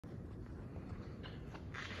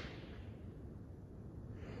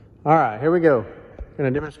All right, here we go.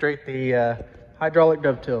 Going to demonstrate the hydraulic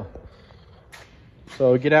dovetail.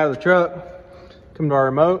 So we get out of the truck, come to our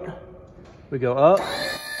remote, we go up,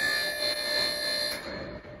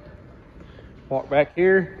 walk back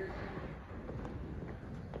here,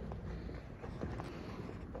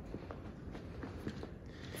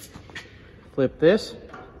 flip this,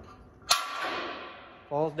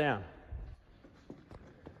 falls down.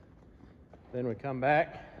 Then we come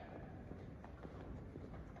back,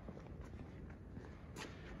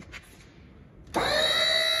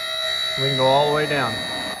 we can go all the way down.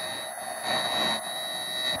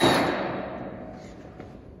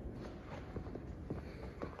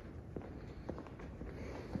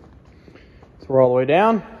 So we're all the way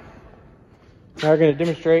down. Now we're going to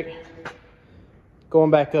demonstrate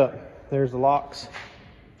going back up. There's the locks.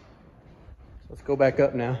 Let's go back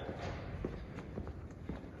up now.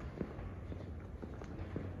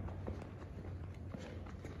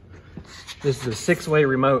 This is a 6-way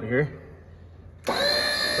remote here.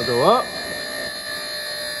 We'll go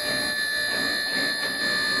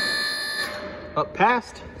up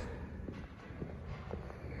past,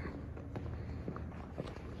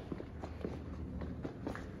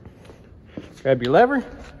 grab your lever,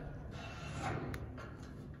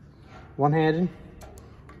 one-handed,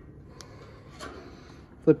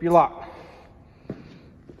 flip your lock.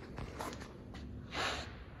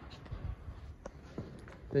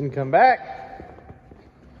 Then come back,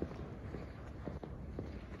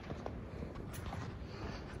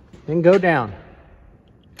 and go down.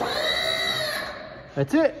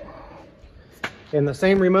 That's it. And the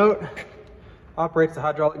same remote operates the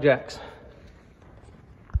hydraulic jacks.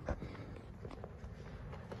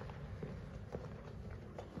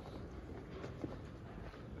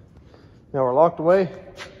 Now we're locked away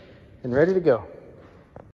and ready to go.